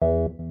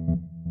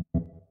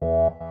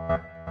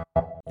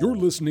You're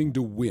listening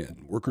to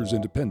WIN, Workers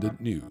Independent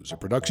News, a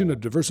production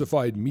of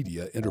Diversified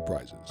Media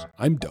Enterprises.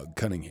 I'm Doug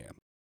Cunningham.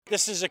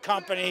 This is a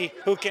company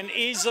who can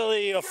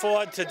easily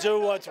afford to do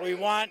what we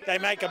want. They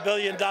make $1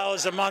 billion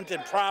a month in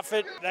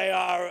profit. They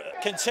are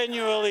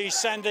continually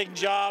sending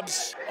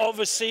jobs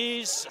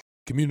overseas.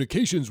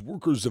 Communications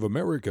Workers of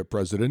America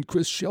President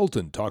Chris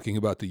Shelton talking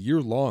about the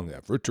year-long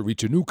effort to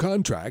reach a new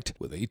contract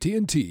with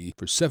AT&T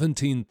for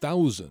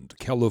 17,000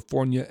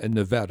 California and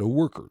Nevada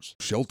workers.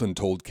 Shelton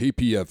told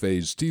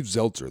KPFA's Steve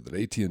Zeltzer that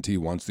AT&T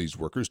wants these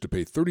workers to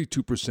pay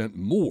 32%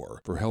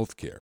 more for health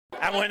care.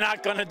 And we're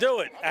not going to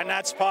do it. And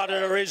that's part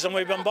of the reason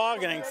we've been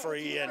bargaining for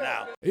a year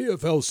now.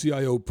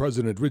 AFL-CIO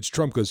President Rich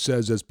Trumka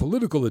says as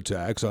political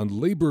attacks on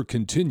labor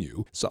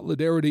continue,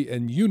 solidarity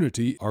and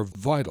unity are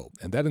vital,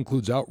 and that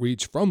includes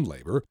outreach from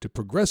labor to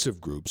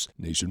progressive groups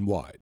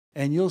nationwide.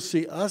 And you'll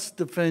see us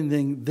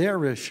defending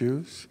their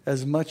issues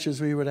as much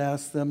as we would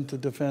ask them to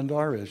defend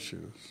our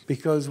issues.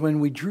 Because when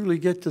we truly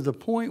get to the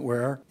point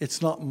where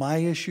it's not my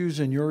issues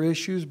and your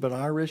issues, but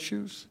our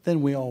issues,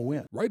 then we all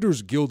win.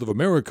 Writers Guild of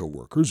America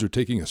workers are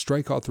taking a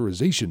strike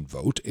authorization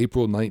vote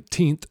April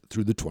 19th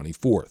through the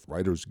 24th.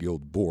 Writers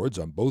Guild boards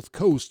on both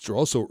coasts are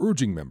also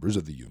urging members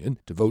of the union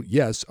to vote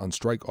yes on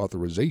strike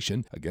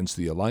authorization against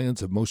the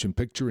Alliance of Motion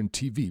Picture and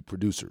TV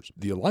Producers.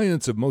 The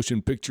Alliance of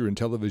Motion Picture and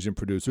Television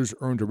Producers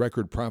earned a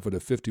record profit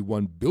of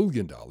 $51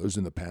 billion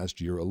in the past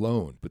year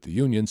alone. But the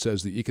union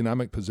says the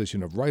economic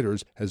position of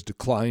writers has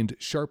declined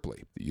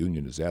sharply. The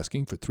union is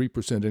asking for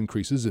 3%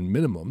 increases in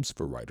minimums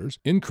for writers,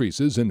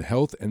 increases in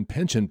health and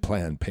pension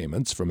plan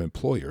payments from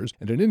employers,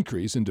 and an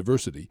increase in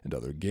diversity and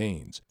other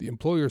gains. The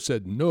employer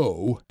said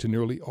no to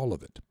nearly all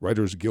of it.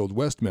 Writers Guild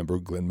West member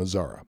Glenn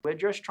Mazzara. We're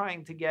just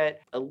trying to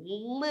get a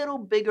little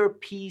bigger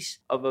piece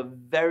of a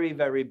very,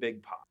 very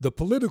big pie. The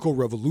political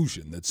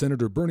revolution that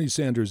Senator Bernie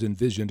Sanders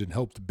envisioned and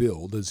helped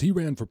build as he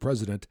ran for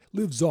president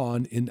lives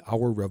on in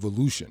Our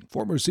Revolution.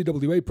 Former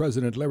CWA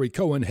President Larry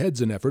Cohen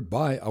heads an effort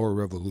by Our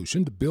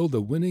Revolution to build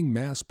a winning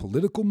mass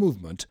political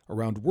movement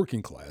around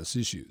working class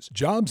issues.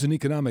 Jobs and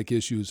economic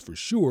issues for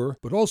sure,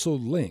 but also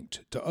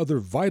linked to other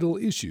vital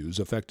issues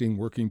affecting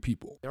working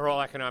people. They're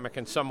all economic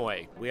in some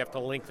way. We have to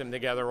link them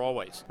together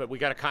always. But we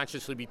got to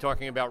consciously be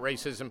talking about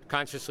racism,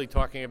 consciously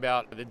talking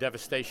about the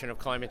devastation of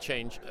climate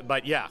change.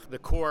 But yeah, the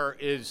core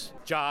is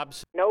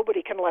jobs.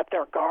 Nobody can let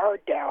their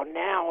guard down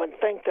now and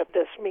think that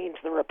this means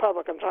the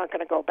Republicans aren't going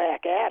to go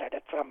back at it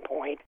at some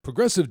point.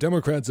 Progressive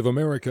Democrats of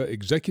America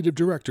Executive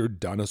Director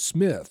Donna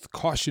Smith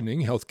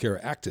cautioning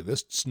healthcare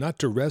activists not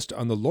to rest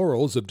on the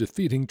laurels of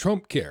defeating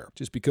Trump care.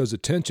 Just because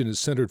attention is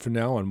centered for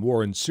now on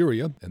war in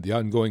Syria and the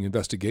ongoing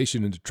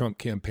investigation into Trump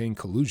campaign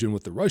collusion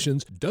with the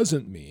Russians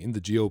doesn't mean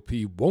the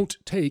GOP won't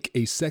take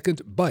a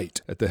second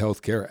bite at the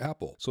healthcare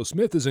apple. So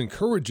Smith is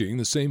encouraging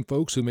the same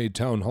folks who made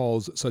town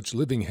halls such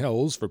living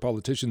hells for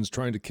politicians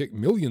trying to kick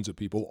millions of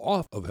people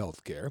off of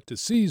healthcare to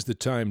seize the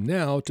time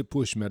now to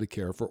push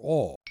Medicare for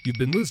all. You've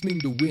been listening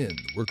to WIN,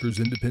 Workers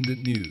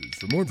Independent News.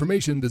 For more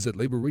information, visit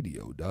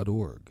laborradio.org.